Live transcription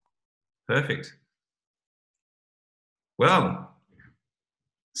Perfect. Well,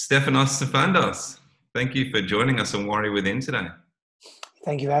 Stefanos Sifandos, thank you for joining us on Warrior Within today.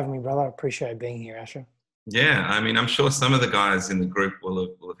 Thank you for having me, brother. I appreciate being here, Asher. Yeah, I mean, I'm sure some of the guys in the group will have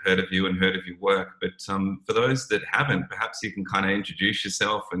heard of you and heard of your work, but for those that haven't, perhaps you can kind of introduce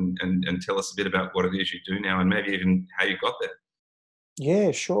yourself and tell us a bit about what it is you do now and maybe even how you got there.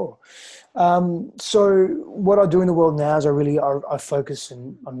 Yeah, sure. So what I do in the world now is I focus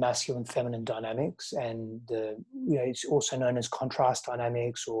on masculine, feminine dynamics, and it's also known as contrast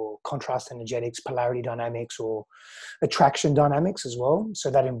dynamics or contrast energetics, polarity dynamics, or attraction dynamics as well. So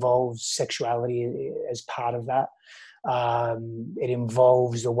that involves sexuality as part of that. It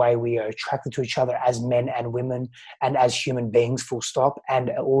involves the way we are attracted to each other as men and women and as human beings, full stop, and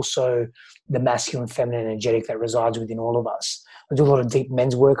also the masculine, feminine energetic that resides within all of us. I do a lot of deep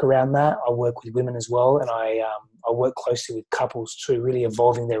men's work around that. I work with women as well, and I work closely with couples too, really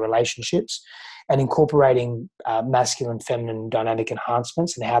evolving their relationships and incorporating masculine, feminine dynamic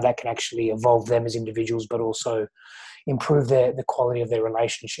enhancements and how that can actually evolve them as individuals, but also improve the quality of their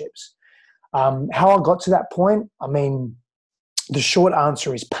relationships. How I got to that point, I mean, the short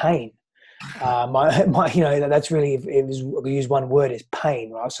answer is pain. That's really, if it was, I use one word, is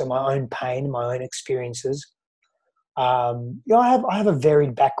pain, right? So my own pain, my own experiences. I have a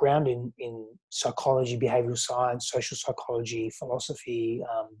varied background in psychology, behavioral science, social psychology, philosophy,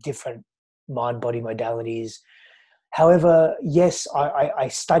 different mind-body modalities. However, yes, I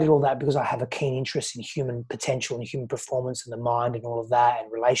studied all that because I have a keen interest in human potential and human performance and the mind and all of that,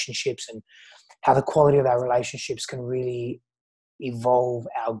 and relationships, and how the quality of our relationships can really evolve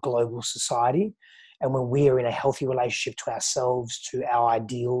our global society. And when we are in a healthy relationship to ourselves, to our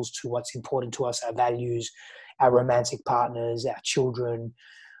ideals, to what's important to us, our values, our romantic partners, our children,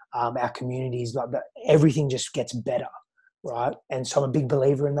 our communities, everything just gets better, right? And so I'm a big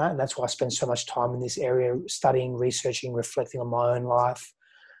believer in that, and that's why I spend so much time in this area, studying, researching, reflecting on my own life.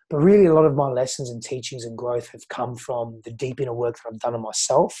 But really, a lot of my lessons and teachings and growth have come from the deep inner work that I've done on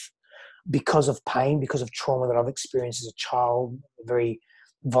myself because of pain, because of trauma that I've experienced as a child, a very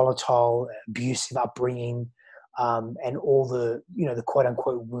volatile, abusive upbringing, and all the quote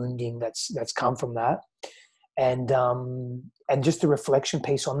unquote wounding that's come from that. And just the reflection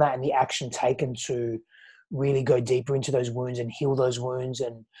piece on that and the action taken to really go deeper into those wounds and heal those wounds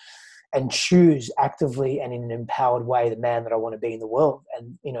and choose actively and in an empowered way the man that I want to be in the world.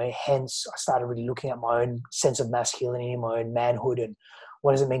 And, hence I started really looking at my own sense of masculinity, my own manhood, and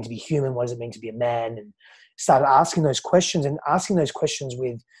what does it mean to be human? What does it mean to be a man? And started asking those questions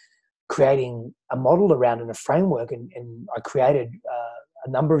with creating a model around and a framework. And I created a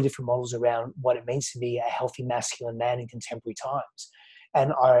number of different models around what it means to be a healthy masculine man in contemporary times.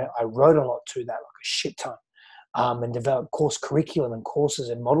 And I wrote a lot to that, like a shit ton, and developed course curriculum and courses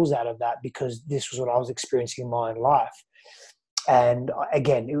and models out of that because this was what I was experiencing in my own life. And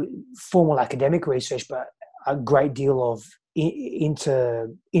again, formal academic research, but a great deal of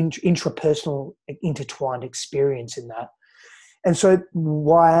intrapersonal intertwined experience in that. And so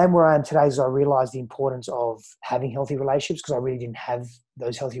why I am where I am today is I realized the importance of having healthy relationships because I really didn't have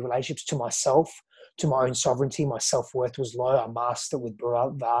those healthy relationships to myself, to my own sovereignty. My self-worth was low. I masked it with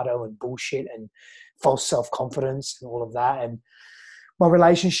bravado and bullshit and false self-confidence and all of that. And my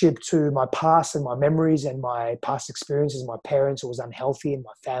relationship to my past and my memories and my past experiences, my parents, it was unhealthy in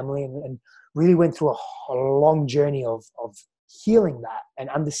my family, and really went through a long journey of healing that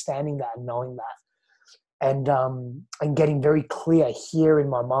and understanding that and knowing that. And getting very clear here in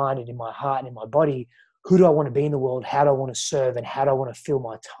my mind and in my heart and in my body, who do I want to be in the world? How do I want to serve? And how do I want to fill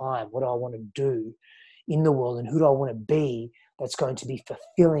my time? What do I want to do in the world? And who do I want to be that's going to be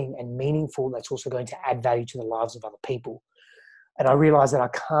fulfilling and meaningful, that's also going to add value to the lives of other people? And I realized that I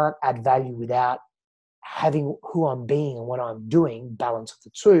can't add value without having who I'm being and what I'm doing, balance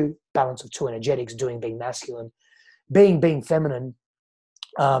of two energetics, doing, being masculine, being feminine.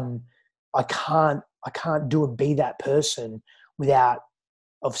 I can't do and be that person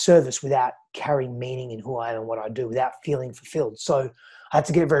of service without carrying meaning in who I am and what I do, without feeling fulfilled. So I had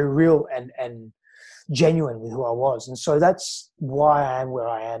to get very real and genuine with who I was. And so that's why I am where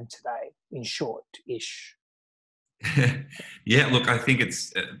I am today, in short-ish. Yeah, look, I think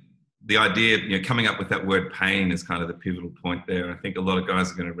it's the idea, coming up with that word pain is kind of the pivotal point there. I think a lot of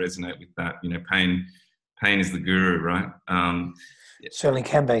guys are going to resonate with that. Pain is the guru, right? It certainly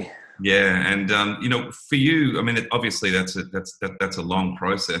can be. Yeah, and for you, I mean, obviously that's a long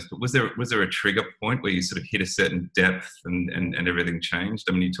process. But was there a trigger point where you sort of hit a certain depth and everything changed?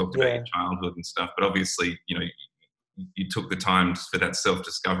 I mean, you talked about your childhood and stuff, but obviously, you took the time for that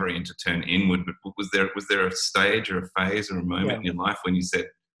self-discovery and to turn inward. But was there a stage or a phase or a moment in your life when you said,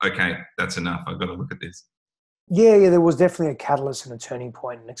 okay, that's enough. I've got to look at this. Yeah, there was definitely a catalyst and a turning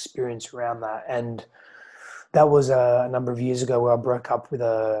point and experience around that. And that was a number of years ago where I broke up with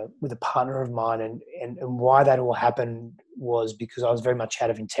a partner of mine. And why that all happened was because I was very much out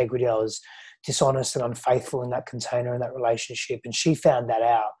of integrity. I was dishonest and unfaithful in that container, in that relationship. And she found that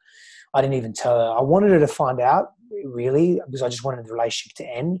out. I didn't even tell her. I wanted her to find out, really, because I just wanted the relationship to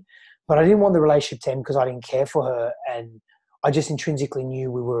end. But I didn't want the relationship to end because I didn't care for her. And I just intrinsically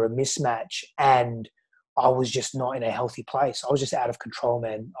knew we were a mismatch. And I was just not in a healthy place. I was just out of control,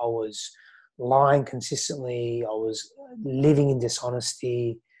 man. I was lying consistently. I was living in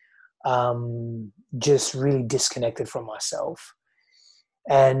dishonesty, just really disconnected from myself,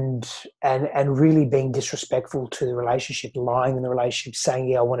 and really being disrespectful to the relationship, lying in the relationship, saying,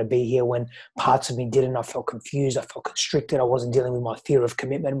 yeah, I want to be here when parts of me didn't. I felt confused. I felt constricted. I wasn't dealing with my fear of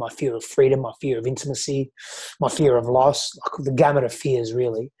commitment, my fear of freedom, my fear of intimacy, my fear of loss, like the gamut of fears,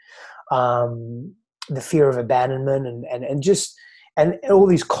 really. The fear of abandonment and all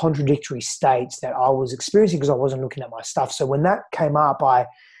these contradictory states that I was experiencing because I wasn't looking at my stuff. So when that came up, I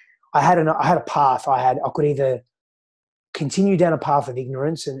had a path. I could either continue down a path of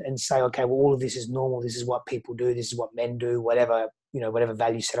ignorance and say, okay, well, all of this is normal. This is what people do. This is what men do, whatever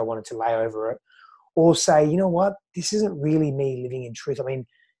value set I wanted to lay over it. Or say, you know what, this isn't really me living in truth. I mean,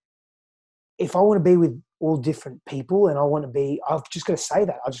 if I want to be with all different people and I've just got to say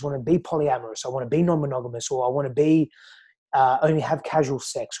that. I just want to be polyamorous. I want to be non-monogamous, or I want to be only have casual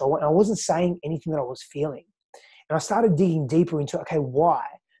sex. I wasn't saying anything that I was feeling. And I started digging deeper into, okay, why?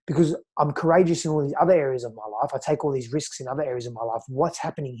 Because I'm courageous in all these other areas of my life. I take all these risks in other areas of my life. What's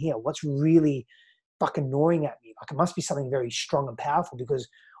happening here? What's really fucking gnawing at me? Like, it must be something very strong and powerful because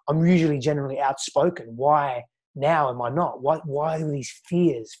I'm usually generally outspoken. Why now am I not? Why are these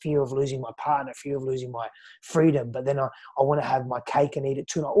fears? Fear of losing my partner, fear of losing my freedom. But then I want to have my cake and eat it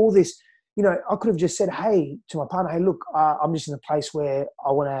too. And all this, I could have just said, hey, to my partner, hey, look, I'm just in a place where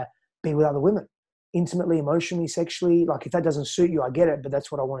I want to be with other women, intimately, emotionally, sexually. Like, if that doesn't suit you, I get it, but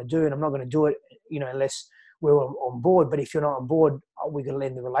that's what I want to do. And I'm not going to do it, unless we're on board. But if you're not on board, we're going to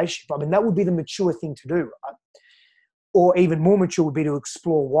end the relationship. I mean, that would be the mature thing to do, right? Or even more mature would be to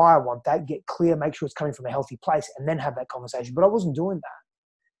explore why I want that, get clear, make sure it's coming from a healthy place, and then have that conversation. But I wasn't doing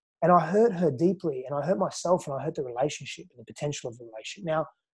that. And I hurt her deeply, and I hurt myself, and I hurt the relationship and the potential of the relationship. Now,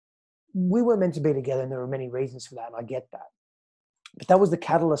 we weren't meant to be together, and there were many reasons for that, and I get that. But that was the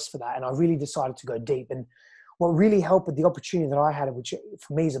catalyst for that, and I really decided to go deep. And what really helped with the opportunity that I had, which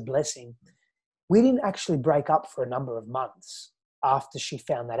for me is a blessing, we didn't actually break up for a number of months after she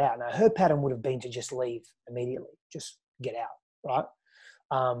found that out. Now, her pattern would have been to just leave immediately, just get out, right?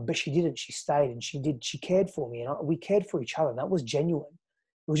 But she didn't. She stayed, and she cared for me, and we cared for each other, and that was genuine.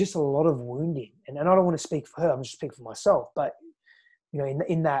 It was just a lot of wounding. And I don't want to speak for her, I'm just speaking for myself, but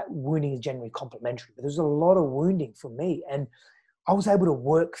in that, wounding is generally complementary, but there's a lot of wounding for me. And I was able to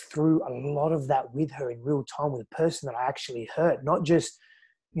work through a lot of that with her in real time, with a person that I actually hurt, not just,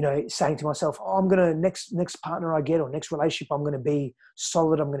 saying to myself, oh, I'm going to next partner I get or next relationship, I'm going to be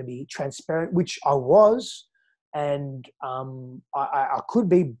solid. I'm going to be transparent, which I was. And I could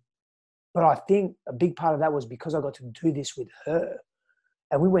be, but I think a big part of that was because I got to do this with her.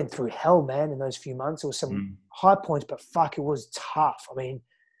 And we went through hell, man, in those few months. There was some high points, but fuck, it was tough. I mean,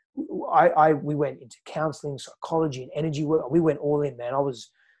 we went into counseling, psychology, and energy work. We went all in, man.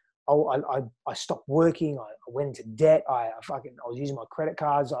 I stopped working. I went into debt. I was using my credit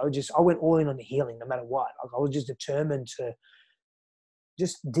cards. I went all in on the healing, no matter what. Like, I was just determined to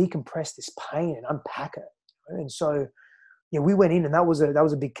just decompress this pain and unpack it. And so, yeah, we went in, and that was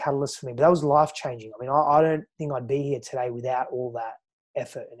a big catalyst for me. But that was life changing. I mean, I don't think I'd be here today without all that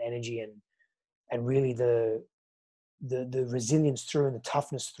effort and energy and really the resilience through, and the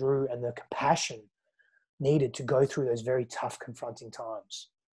toughness through, and the compassion needed to go through those very tough, confronting times.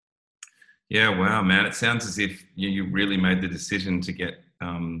 Yeah, wow, man. It sounds as if you really made the decision to get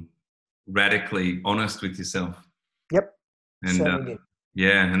radically honest with yourself. Yep, and certainly did.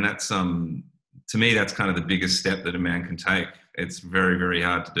 Yeah, and that's to me, that's kind of the biggest step that a man can take. It's very, very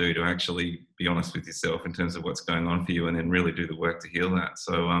hard to do, to actually be honest with yourself in terms of what's going on for you, and then really do the work to heal that.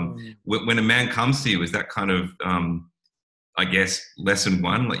 So when a man comes to you, is that kind of, I guess, lesson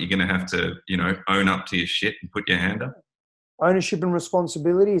one, like, you're going to have to, own up to your shit and put your hand up? Ownership and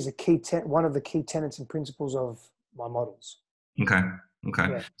responsibility is one of the key tenets and principles of my models. Okay.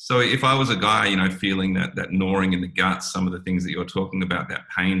 Yeah. So if I was a guy, feeling that gnawing in the guts, some of the things that you're talking about, that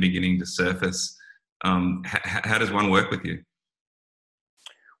pain beginning to surface, how does one work with you?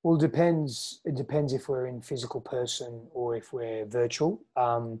 Well, it depends if we're in physical person or if we're virtual.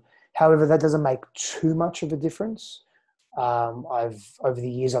 However, that doesn't make too much of a difference. Over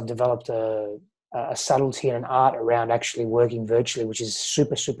the years, I've developed a subtlety and an art around actually working virtually, which is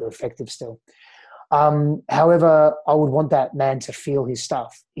super, super effective still. However, I would want that man to feel his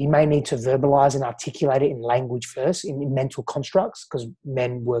stuff. He may need to verbalize and articulate it in language first, in mental constructs, because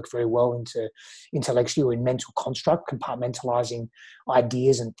men work very well into intellectually or in mental construct, compartmentalizing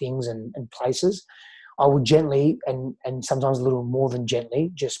ideas and things and places. I would gently and sometimes a little more than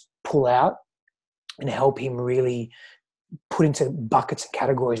gently just pull out and help him really put into buckets and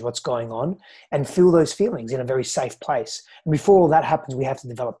categories what's going on and feel those feelings in a very safe place. And before all that happens, we have to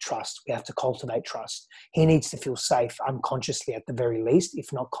develop trust. We have to cultivate trust. He needs to feel safe unconsciously at the very least,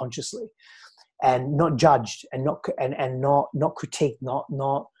 if not consciously, and not judged and not critiqued,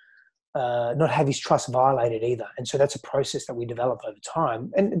 not have his trust violated either. And so that's a process that we develop over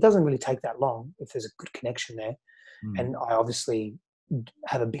time. And it doesn't really take that long if there's a good connection there. And I obviously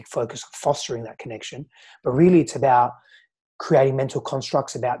have a big focus on fostering that connection, but really it's about creating mental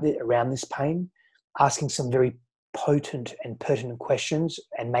constructs around this pain, asking some very potent and pertinent questions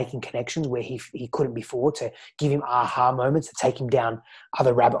and making connections where he couldn't before, to give him aha moments, to take him down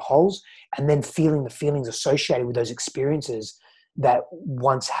other rabbit holes, and then feeling the feelings associated with those experiences that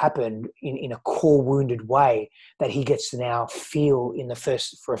once happened in a core wounded way that he gets to now feel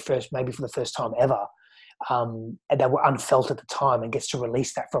maybe for the first time ever, and that were unfelt at the time, and gets to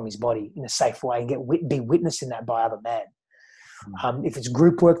release that from his body in a safe way and be witnessed in that by other men. If it's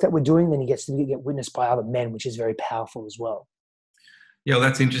group work that we're doing, then he gets to get witnessed by other men, which is very powerful as well. Yeah, well,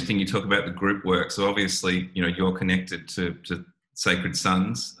 that's interesting. You talk about the group work. So obviously, you're connected to Sacred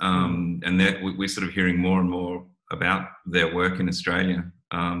Sons, and we're sort of hearing more and more about their work in Australia.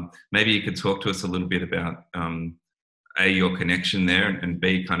 Maybe you could talk to us a little bit about A, your connection there, and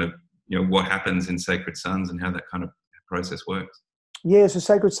B, kind of what happens in Sacred Sons and how that kind of process works. Yeah, so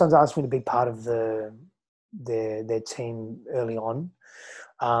Sacred Sons asked me to be part of their team early on,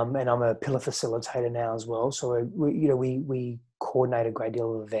 and I'm a pillar facilitator now as well. So we coordinate a great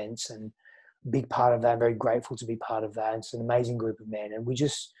deal of events, and a big part of that. I'm very grateful to be part of that. It's an amazing group of men, and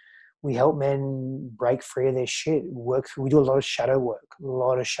we help men break free of their shit. We do a lot of shadow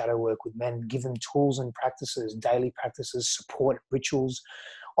work with men. Give them tools and practices, daily practices, support, rituals,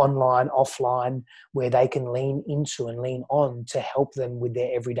 online, offline, where they can lean into and lean on to help them with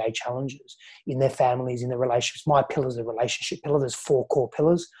their everyday challenges in their families, in their relationships. My pillar is a relationship pillar. There's 4 core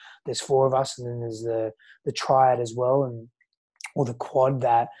pillars. There's 4 of us, and then there's the triad as well, or the quad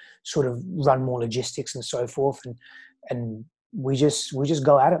that sort of run more logistics and so forth. And we just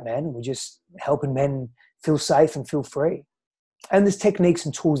go at it, man. We're just helping men feel safe and feel free. And there's techniques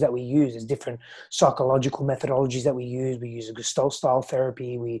and tools that we use. There's different psychological methodologies that we use. We use a Gestalt style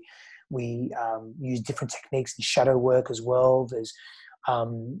therapy. We use different techniques in shadow work as well. There's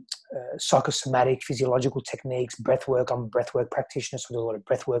psychosomatic, physiological techniques, breath work. I'm a breath work practitioner, so I do a lot of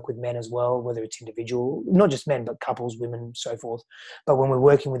breath work with men as well, whether it's individual, not just men, but couples, women, so forth. But when we're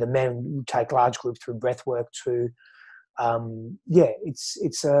working with the men, we take large groups through breath work too.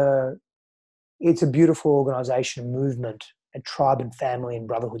 It's a beautiful organization, movement, a tribe and family and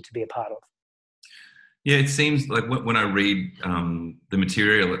brotherhood to be a part of. Yeah, it seems like when I read the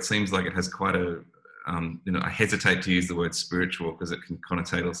material, it seems like it has quite a, I hesitate to use the word spiritual because it can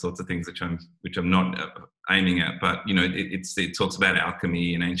connotate all sorts of things which I'm not aiming at. But it talks about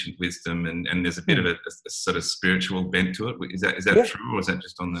alchemy and ancient wisdom, and there's a bit of a sort of spiritual bent to it. Is that true, or is that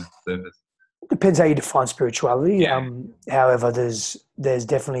just on the surface? It depends how you define spirituality. Yeah. However, there's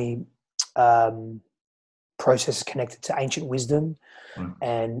definitely processes connected to ancient wisdom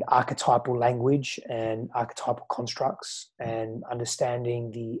and archetypal language and archetypal constructs, and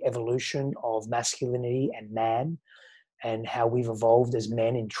understanding the evolution of masculinity and man, and how we've evolved as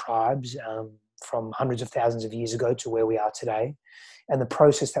men in tribes from hundreds of thousands of years ago to where we are today, and the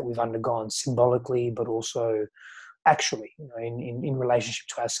process that we've undergone symbolically, but also actually, in relationship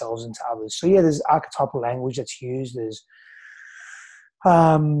to ourselves and to others. So yeah, there's archetypal language that's used. There's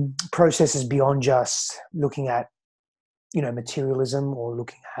processes beyond just looking at, materialism, or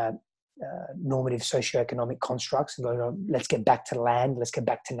looking at normative socioeconomic constructs and going, let's get back to land, let's get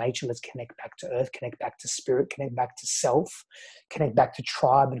back to nature, let's connect back to earth, connect back to spirit, connect back to self, connect back to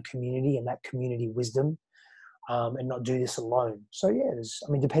tribe and community and that community wisdom, and not do this alone. So yeah,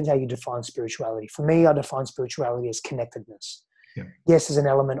 it depends how you define spirituality. For me, I define spirituality as connectedness. Yeah. Yes, there's an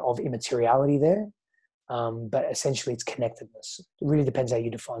element of immateriality there, but essentially it's connectedness. It really depends how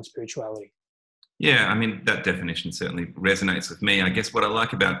you define spirituality. Yeah, that definition certainly resonates with me. I guess what I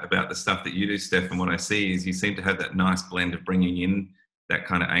like about the stuff that you do, Steph, and what I see is you seem to have that nice blend of bringing in that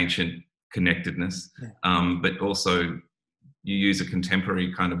kind of ancient connectedness, but also you use a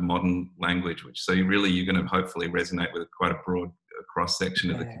contemporary kind of modern language, which so you're going to hopefully resonate with quite a broad cross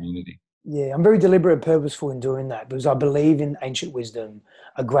section of the community. Yeah, I'm very deliberate and purposeful in doing that because I believe in ancient wisdom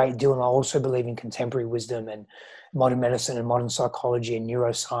a great deal, and I also believe in contemporary wisdom and modern medicine and modern psychology and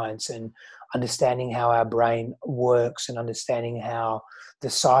neuroscience and understanding how our brain works and understanding how the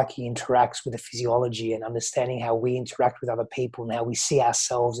psyche interacts with the physiology and understanding how we interact with other people and how we see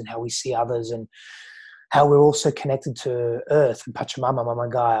ourselves and how we see others and how we're also connected to Earth and Pachamama, Mama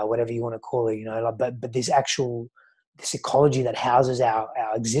Gaia, whatever you want to call it, but this ecology that houses our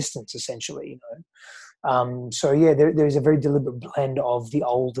existence essentially, So yeah, there is a very deliberate blend of the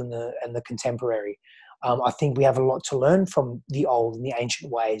old and the contemporary. I think we have a lot to learn from the old and the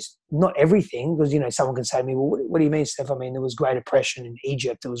ancient ways. Not everything, because someone can say to me, "Well, what do you mean, Steph? I mean, there was great oppression in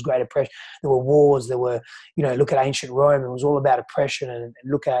Egypt. There was great oppression. There were wars. There were, look at ancient Rome. It was all about oppression. And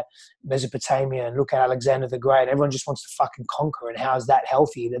look at Mesopotamia and look at Alexander the Great. Everyone just wants to fucking conquer. And how is that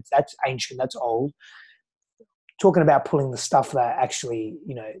healthy? That's ancient. That's old." Talking about pulling the stuff that actually,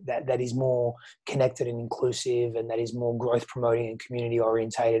 that is more connected and inclusive and that is more growth promoting and community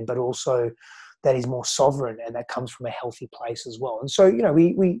orientated, but also that is more sovereign and that comes from a healthy place as well. And so,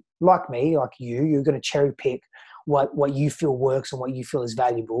 we like me, like you're going to cherry pick what you feel works and what you feel is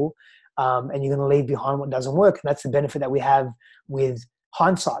valuable. And you're going to leave behind what doesn't work. And that's the benefit that we have with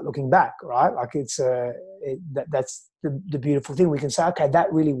hindsight, looking back, right? Like that's the beautiful thing. We can say, okay,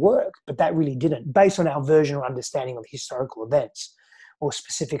 that really worked, but that really didn't, based on our version or understanding of historical events or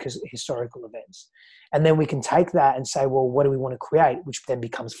specific historical events. And then we can take that and say, well, what do we want to create? Which then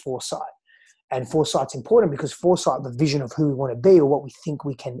becomes foresight. And foresight's important because foresight, the vision of who we want to be or what we think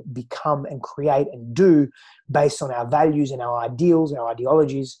we can become and create and do based on our values and our ideals, our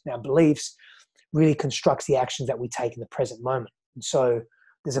ideologies, and our beliefs, really constructs the actions that we take in the present moment. And so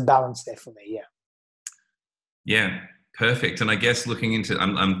there's a balance there for me, yeah. Yeah, perfect. And I guess looking into,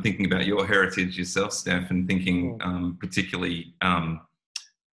 I'm thinking about your heritage yourself, Steph, and thinking particularly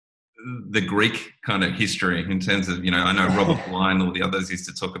the Greek kind of history in terms of, I know Robert Bly, all the others used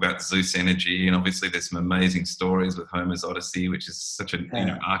to talk about Zeus energy, and obviously there's some amazing stories with Homer's Odyssey, which is such an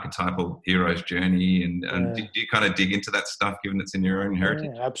archetypal hero's journey. And do you kind of dig into that stuff, given it's in your own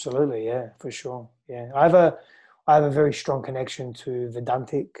heritage? Yeah, absolutely, yeah, for sure. Yeah, I have a very strong connection to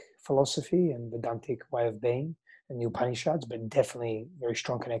Vedantic philosophy and Vedantic way of being and the Upanishads, but definitely very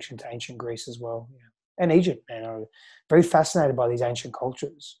strong connection to ancient Greece as well. Yeah. And Egypt, man. I'm very fascinated by these ancient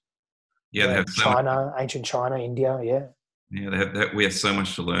cultures. Yeah, they have China, ancient China, India, yeah. Yeah, we have so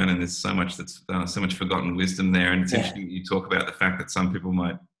much to learn, and there's so much so much forgotten wisdom there. And it's interesting you talk about the fact that some people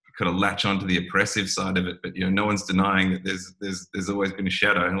might kind of latch onto the oppressive side of it, but no one's denying that there's always been a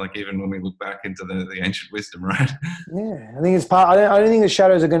shadow. Like even when we look back into the ancient wisdom, right? Yeah, I think it's part. I don't think the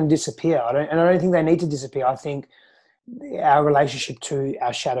shadows are going to disappear. I don't think they need to disappear. I think our relationship to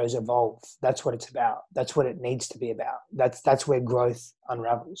our shadows evolve. That's what it's about. That's what it needs to be about. That's where growth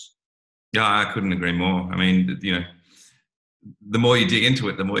unravels. Yeah, I couldn't agree more. I mean, the more you dig into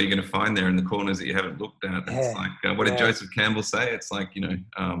it, the more you're going to find there in the corners that you haven't looked at. It's like, what did Joseph Campbell say? It's like,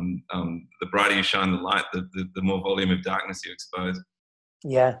 the brighter you shine the light, the more volume of darkness you expose.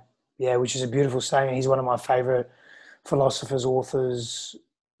 Yeah, which is a beautiful saying. He's one of my favorite philosophers, authors,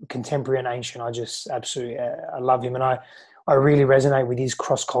 contemporary and ancient. I just absolutely, I love him. And I really resonate with his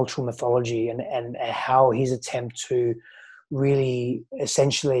cross-cultural mythology and how his attempt to really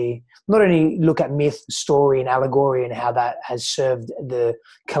essentially not only look at myth, story and allegory and how that has served the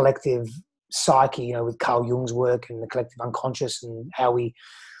collective psyche, with Carl Jung's work and the collective unconscious and how we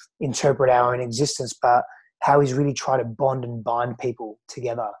interpret our own existence, but how he's really tried to bond and bind people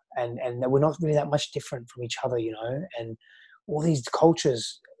together and that we're not really that much different from each other, and all these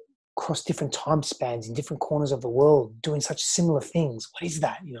cultures across different time spans in different corners of the world doing such similar things. What is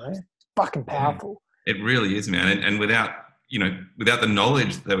that? Fucking powerful. It really is, man. And without the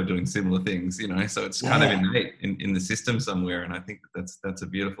knowledge that they were doing similar things, so it's kind of innate in the system somewhere. And I think that's a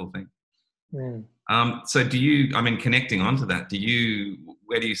beautiful thing. So connecting onto that,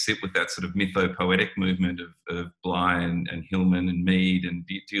 where do you sit with that sort of mytho-poetic movement of Bly and Hillman and Mead? And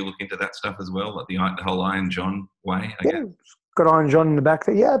do you look into that stuff as well, like the whole Iron John way, I guess? Got Iron John in the back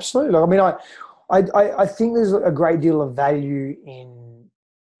there. Yeah, absolutely. I think there's a great deal of value in,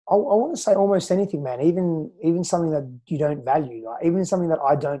 I want to say almost anything, man. Even something that you don't value, like even something that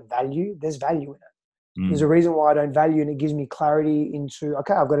I don't value, there's value in it. There's a reason why I don't value, and it gives me clarity into,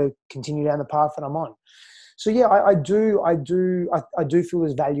 okay, I've got to continue down the path that I'm on. So yeah, I do feel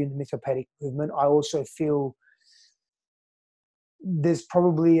there's value in the mythopoetic movement. I also feel there's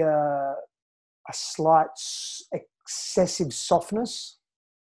probably a slight excessive softness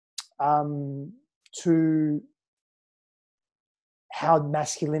to how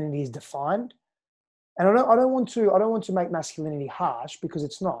masculinity is defined. And I don't want to make masculinity harsh, because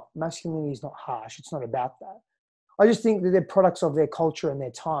it's not. Masculinity is not harsh. It's not about that. I just think that they're products of their culture and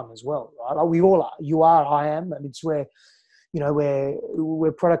their time as well, right? Like we all are. You are, I am. And it's where,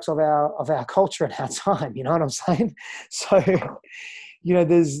 we're products of our culture and our time. You know what I'm saying? So,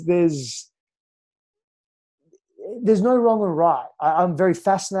 there's no wrong or right. I'm very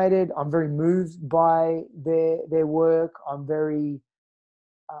fascinated. I'm very moved by their work. I'm very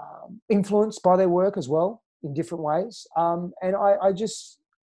influenced by their work as well in different ways. And I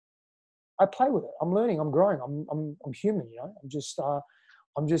play with it. I'm learning. I'm growing. I'm human.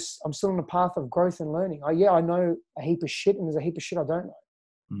 I'm still on the path of growth and learning. I know a heap of shit, and there's a heap of shit I don't know.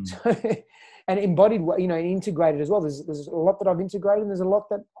 So, and embodied, and integrated as well. There's a lot that I've integrated, and there's a lot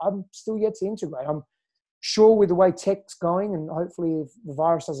that I'm still yet to integrate. I'm sure with the way tech's going, and hopefully if the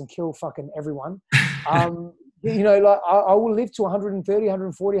virus doesn't kill fucking everyone, I will live to 130,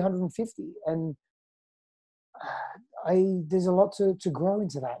 140, 150. And there's a lot to grow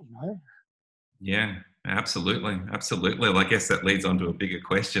into that, Yeah, absolutely. Absolutely. Well, I guess that leads on to a bigger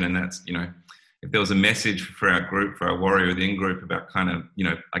question. And that's, if there was a message for our group, for our warrior within group about kind of,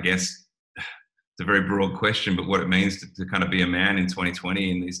 I guess it's a very broad question, but what it means to kind of be a man in 2020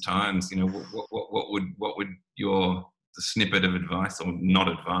 in these times, what would the snippet of advice, or not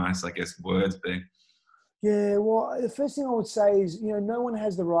advice, I guess, words be? Yeah, well, the first thing I would say is, no one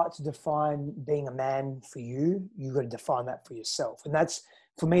has the right to define being a man for you. You've got to define that for yourself. And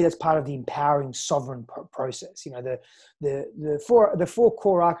for me, that's part of the empowering sovereign process. The four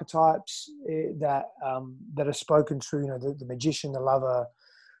core archetypes that are spoken to, the magician, the lover,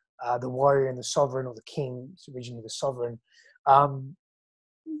 the warrior, and the sovereign, or the king. It's originally the sovereign. No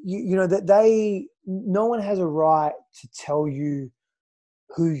one has a right to tell you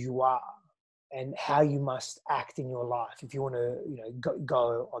who you are and how you must act in your life if you want to,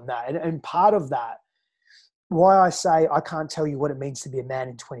 go on that. And part of that, why I say I can't tell you what it means to be a man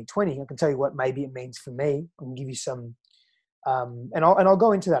in 2020. I can tell you what maybe it means for me. I can give you some, and I'll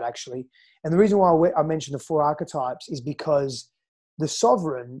go into that actually. And the reason why I mentioned the four archetypes is because the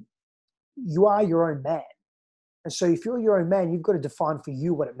sovereign, you are your own man. And so if you're your own man, you've got to define for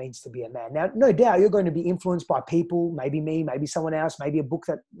you what it means to be a man. Now, no doubt you're going to be influenced by people, maybe me, maybe someone else, maybe a book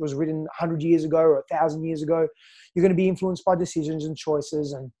that was written 100 years ago or 1,000 years ago. You're going to be influenced by decisions and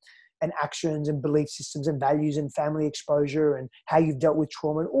choices and actions and belief systems and values and family exposure and how you've dealt with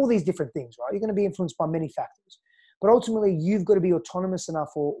trauma and all these different things, right? You're going to be influenced by many factors. But ultimately, you've got to be autonomous enough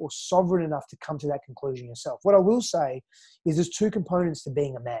or sovereign enough to come to that conclusion yourself. What I will say is there's two components to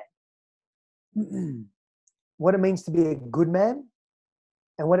being a man. What it means to be a good man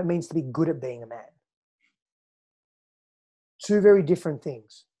and what it means to be good at being a man. Two very different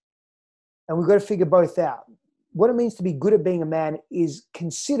things. And we've got to figure both out. What it means to be good at being a man is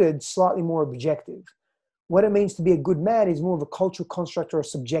considered slightly more objective. What it means to be a good man is more of a cultural construct or a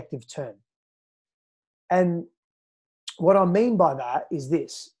subjective term. And what I mean by that is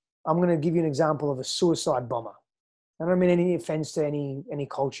this. I'm going to give you an example of a suicide bomber. I don't mean any offense to any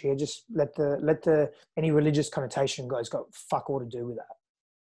culture here. Just let any religious connotation go fuck all to do with that.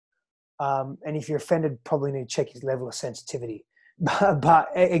 And if you're offended, probably need to check his level of sensitivity. But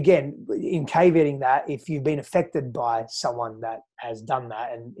again, in caveating that, if you've been affected by someone that has done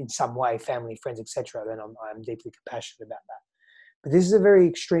that, and in some way, family, friends, etc., then I'm deeply compassionate about that. But this is a very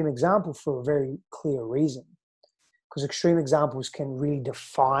extreme example for a very clear reason, because extreme examples can really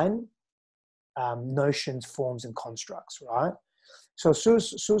define notions, forms, and constructs, right? So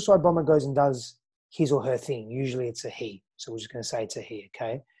suicide bomber goes and does his or her thing. Usually it's a he. So we're just going to say it's a he,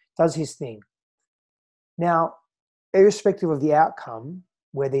 okay? Does his thing. Now, irrespective of the outcome,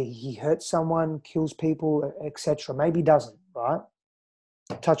 whether he hurts someone, kills people, etc., maybe he doesn't, right?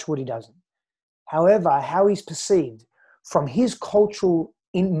 Touch wood, he doesn't. However, how he's perceived from his cultural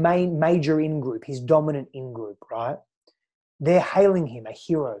major in-group, his dominant in-group, right? They're hailing him a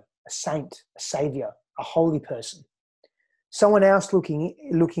hero, a saint, a savior, a holy person. Someone else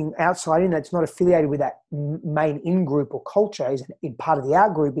looking outside in that's not affiliated with that main in-group or culture, is in part of the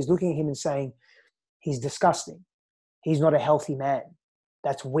out-group, is looking at him and saying, he's disgusting. He's not a healthy man.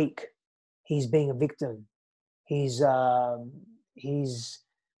 That's weak. He's being a victim. He's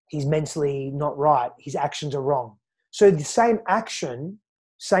mentally not right. His actions are wrong. So the same action,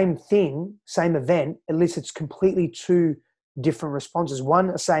 same thing, same event, elicits completely two different responses.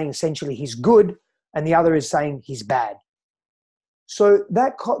 One is saying essentially he's good, and the other is saying he's bad. So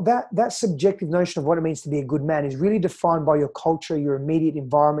that subjective notion of what it means to be a good man is really defined by your culture, your immediate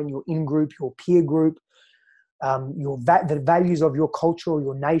environment, your in-group, your peer group, the values of your culture or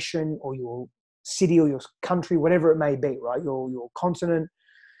your nation or your city or your country, whatever it may be, right? Your continent.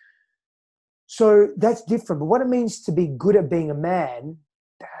 So that's different. But what it means to be good at being a man,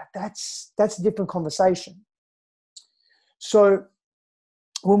 that's a different conversation. So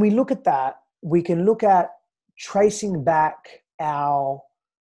when we look at that, we can look at tracing back our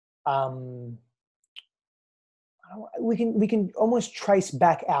we can almost trace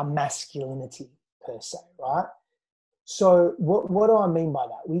back our masculinity per se, right? So what do I mean by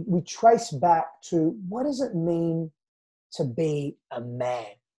that? We trace back to, what does it mean to be a man?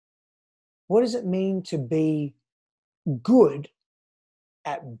 What does it mean to be good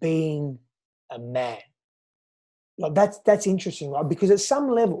at being a man? Like that's interesting, right? Because at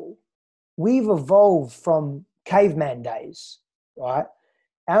some level, we've evolved from caveman days, right?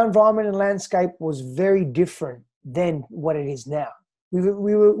 Our environment and landscape was very different than what it is now.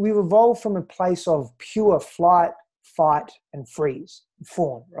 We've evolved from a place of pure flight, fight, and freeze,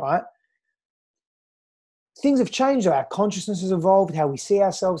 fawn, right? Things have changed. Our consciousness has evolved, how we see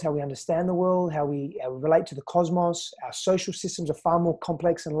ourselves, how we understand the world, how we relate to the cosmos. Our social systems are far more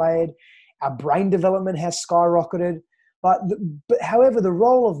complex and layered. Our brain development has skyrocketed. But however, the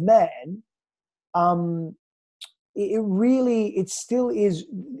role of man, it still is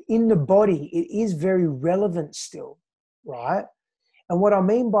in the body. It is very relevant still, right? And what I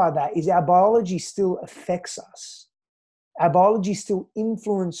mean by that is our biology still affects us. Our biology still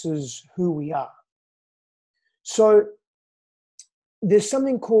influences who we are. So there's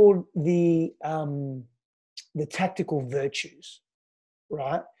something called the tactical virtues,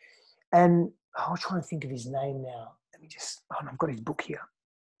 right? And I'm trying to think of his name now. Let me just, I've got his book here.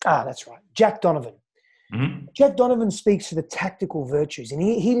 That's right. Jack Donovan. Mm-hmm. Jack Donovan speaks to the tactical virtues, and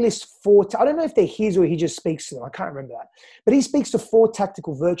he lists four. I don't know if they're his or he just speaks to them. I can't remember that. But he speaks to 4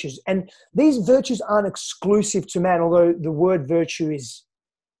 tactical virtues. And these virtues aren't exclusive to man, although the word virtue is,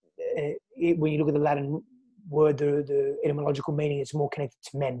 when you look at the Latin word, the etymological meaning, it's more connected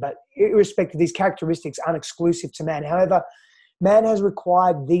to men. But irrespective, these characteristics aren't exclusive to man. However, man has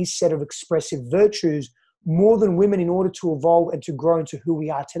required these set of expressive virtues more than women in order to evolve and to grow into who we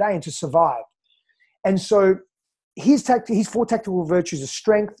are today and to survive. And so his 4 tactical virtues are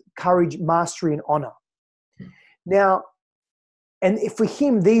strength, courage, mastery, and honor. Now, and for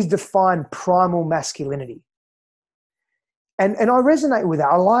him, these define primal masculinity. And I resonate with that.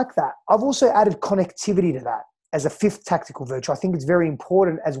 I like that. I've also added connectivity to that as a 5th tactical virtue. I think it's very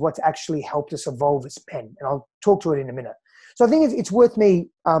important as what's actually helped us evolve as men. And I'll talk to it in a minute. So I think it's worth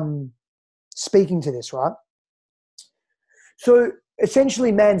me speaking to this, right? So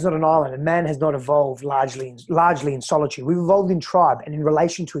essentially, man's not an island, and man has not evolved largely in solitude. We've evolved in tribe and in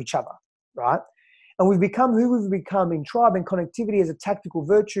relation to each other, right? And we've become who we've become in tribe, and connectivity as a tactical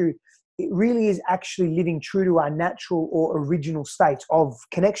virtue. It really is actually living true to our natural or original state of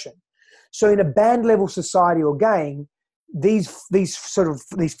connection. So in a band level society or gang, these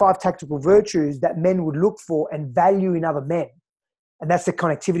 5 tactical virtues that men would look for and value in other men. And that's the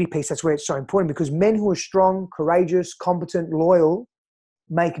connectivity piece. That's where it's so important, because men who are strong, courageous, competent, loyal,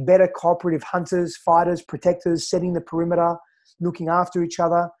 make better cooperative hunters, fighters, protectors, setting the perimeter, looking after each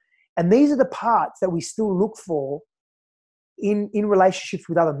other. And these are the parts that we still look for in relationships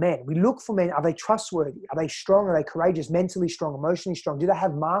with other men. We look for men. Are they trustworthy? Are they strong? Are they courageous, mentally strong, emotionally strong? Do they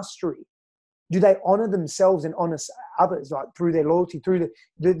have mastery? Do they honor themselves and honor others, like through their loyalty, through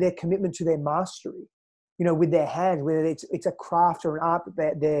their commitment to their mastery? You know, with their hands, whether it's a craft or an art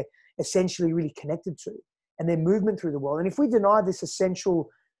that they're essentially really connected to, and their movement through the world. And if we deny this essential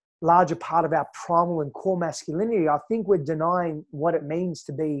larger part of our primal and core masculinity, I think we're denying what it means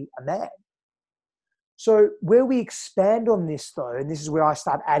to be a man. So where we expand on this, though, and this is where I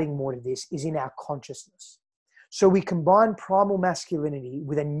start adding more to this, is in our consciousness. So we combine primal masculinity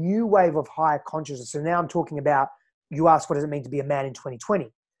with a new wave of higher consciousness. So now I'm talking about, you asked, what does it mean to be a man in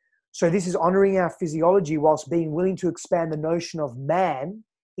 2020? So this is honoring our physiology whilst being willing to expand the notion of man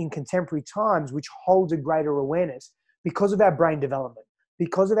in contemporary times, which holds a greater awareness because of our brain development,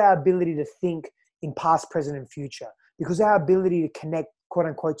 because of our ability to think in past, present, and future, because of our ability to connect, quote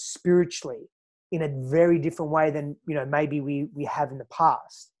unquote, spiritually in a very different way than, maybe we have in the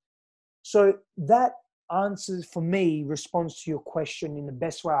past. So that answers, for me, responds to your question in the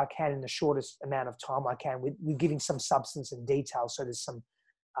best way I can in the shortest amount of time I can, with giving some substance and detail, so there's some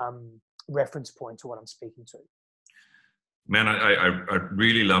reference point to what I'm speaking to. Man, I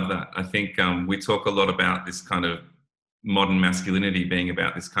really love that. I think we talk a lot about this kind of modern masculinity being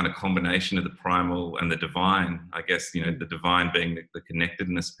about this kind of combination of the primal and the divine. I guess, the divine being the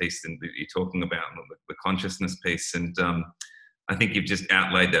connectedness piece that you're talking about, the consciousness piece. And I think you've just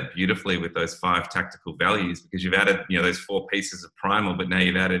outlaid that beautifully with those 5 tactical values, because you've added, those 4 pieces of primal, but now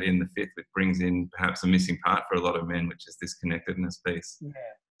you've added in the 5th, which brings in perhaps a missing part for a lot of men, which is this connectedness piece. Yeah.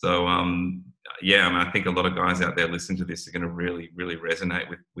 So, yeah, I mean, I think a lot of guys out there listening to this are going to really, really resonate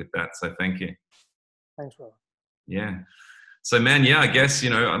with that. So thank you. Thanks, Will. Yeah. So, man, yeah, I guess,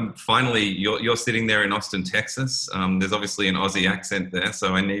 finally you're sitting there in Austin, Texas. There's obviously an Aussie accent there.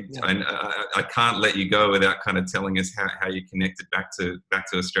 So I can't let you go without kind of telling us how you connected back to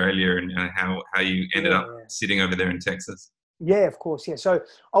Australia, and how you ended up sitting over there in Texas. Yeah, of course. Yeah. So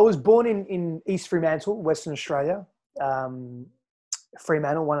I was born in East Fremantle, Western Australia.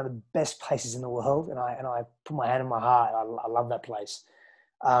 Fremantle, one of the best places in the world. And I put my hand on my heart. I love that place.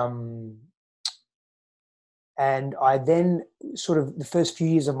 And I then sort of the first few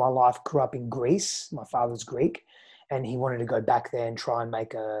years of my life grew up in Greece. My father's Greek, and he wanted to go back there and try and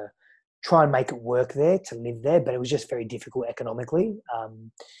make it work there, to live there. But it was just very difficult economically.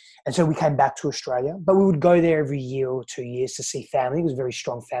 And so we came back to Australia, but we would go there every year or 2 years to see family. It was a very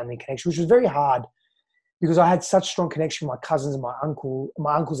strong family connection, which was very hard because I had such strong connection with my cousins and my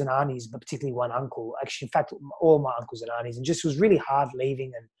uncles and aunties, but particularly one uncle. Actually, in fact, all my uncles and aunties, and just it was really hard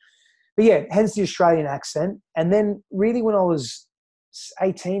leaving. But yeah, hence the Australian accent. And then really when I was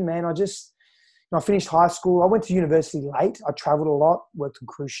 18, man, I finished high school. I went to university late. I traveled a lot, worked on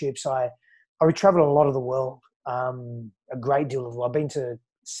cruise ships. I traveled a lot of the world, a great deal of the world. I've been to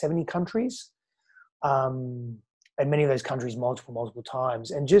 70 countries, and many of those countries multiple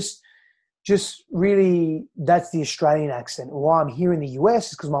times. And just really, that's the Australian accent. Why I'm here in the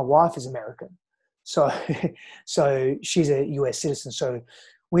US is because my wife is American. So she's a US citizen. So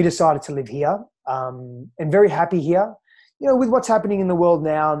we decided to live here, and very happy here, with what's happening in the world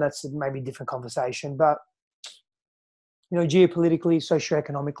now. And that's maybe a different conversation, but, geopolitically,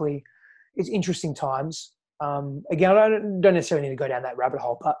 socioeconomically, it's interesting times. Again, I don't necessarily need to go down that rabbit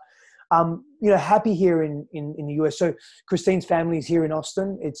hole, but, happy here in the US. So Christine's family is here in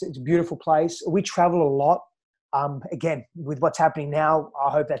Austin. It's a beautiful place. We travel a lot. Again, with what's happening now,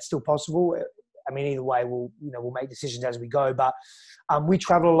 I hope that's still possible. I mean, either way, we'll make decisions as we go, but we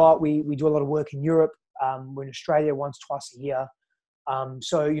travel a lot. We do a lot of work in Europe. We're in Australia once, twice a year.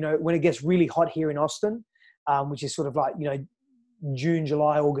 So, when it gets really hot here in Austin, which is sort of like, June,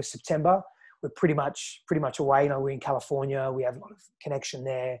 July, August, September, we're pretty much away. We're in California. We have a lot of connection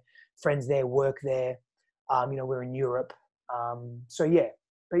there, friends there, work there. We're in Europe. So yeah,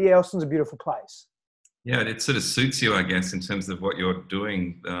 but yeah, Austin's a beautiful place. Yeah, it sort of suits you, I guess, in terms of what you're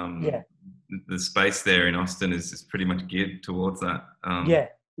doing. The space there in Austin is pretty much geared towards that. Yeah.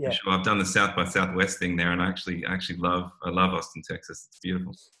 Sure. I've done the South by Southwest thing there, and I actually love Austin, Texas. It's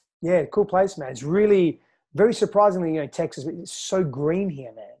beautiful. Yeah, cool place, man. It's really very surprisingly, Texas. It's so green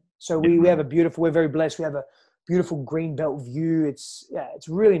here, man. So we have we're very blessed. We have a beautiful green belt view. It's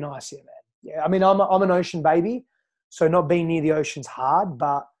really nice here, man. Yeah, I mean, I'm an ocean baby, so not being near the ocean's hard,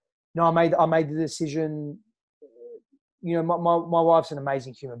 but I made the decision. My wife's an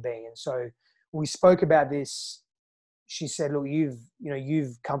amazing human being, and so we spoke about this. She said, "Look,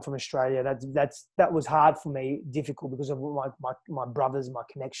 you've come from Australia. That was hard for me, difficult because of my brothers, my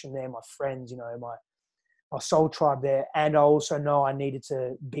connection there, my friends, my soul tribe there, and I also know I needed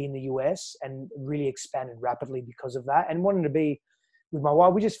to be in the US and really expanded rapidly because of that, and wanted to be with my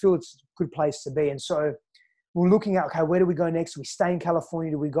wife. We just feel it's a good place to be, and so we're looking at, okay, where do we go next? Do we stay in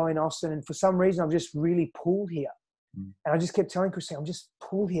California? Do we go in Austin? And for some reason, I'm just really pulled here. And I just kept telling Christine, I'm just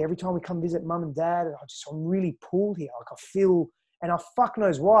pulled here. Every time we come visit mum and dad, I'm really pulled here. Like I feel, and I fuck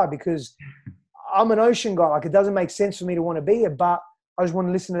knows why, because I'm an ocean guy. Like it doesn't make sense for me to want to be here, but I just want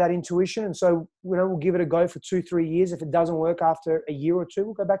to listen to that intuition. And so, we'll give it a go for 2-3 years. If it doesn't work after a year or two,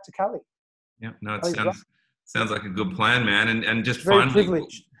 we'll go back to Cali. Yeah, no, it sounds like a good plan, man. And just very finally,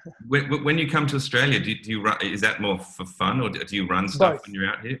 privileged. When you come to Australia, do you run? Is that more for fun, or do you run stuff Both. when you're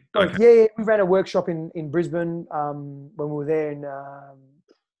out here? Both. Okay. Yeah, we ran a workshop in Brisbane when we were there in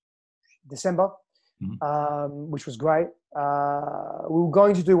December, which was great. We were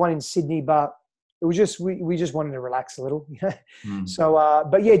going to do one in Sydney, but it was just we just wanted to relax a little. So,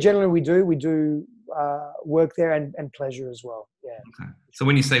 but yeah, generally we do work there and pleasure as well. Yeah. Okay. So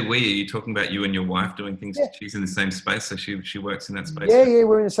when you say we, are you talking about you and your wife doing things? Yeah. She's in the same space, so she works in that space. Yeah,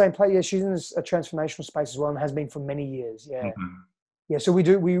 we're in the same place. Yeah, she's in a transformational space as well, and has been for many years. Yeah, yeah. So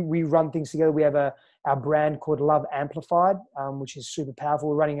we run things together. We have our brand called Love Amplified, which is super powerful.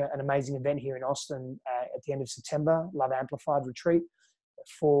 We're running an amazing event here in Austin at the end of September. Love Amplified retreat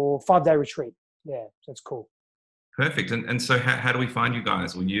for 5-day retreat. Yeah, so it's cool. Perfect. And so how do we find you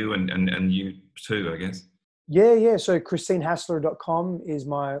guys? Well, you and you too, I guess. Yeah. So christinehassler.com is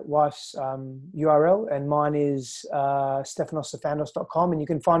my wife's URL, and mine is stefanossifandos.com. And you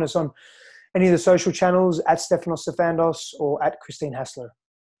can find us on any of the social channels at Stefanos Sifandos or at Christine Hassler.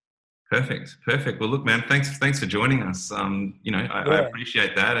 Perfect. Well, look, man, thanks for joining us. I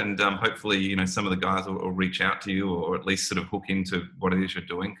appreciate that, and hopefully, some of the guys will reach out to you, or at least sort of hook into what it is you're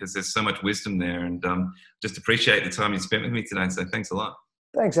doing, because there's so much wisdom there, and just appreciate the time you spent with me today. So thanks a lot.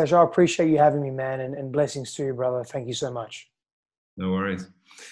 Thanks, Ash. I appreciate you having me, man, and blessings to you, brother. Thank you so much. No worries.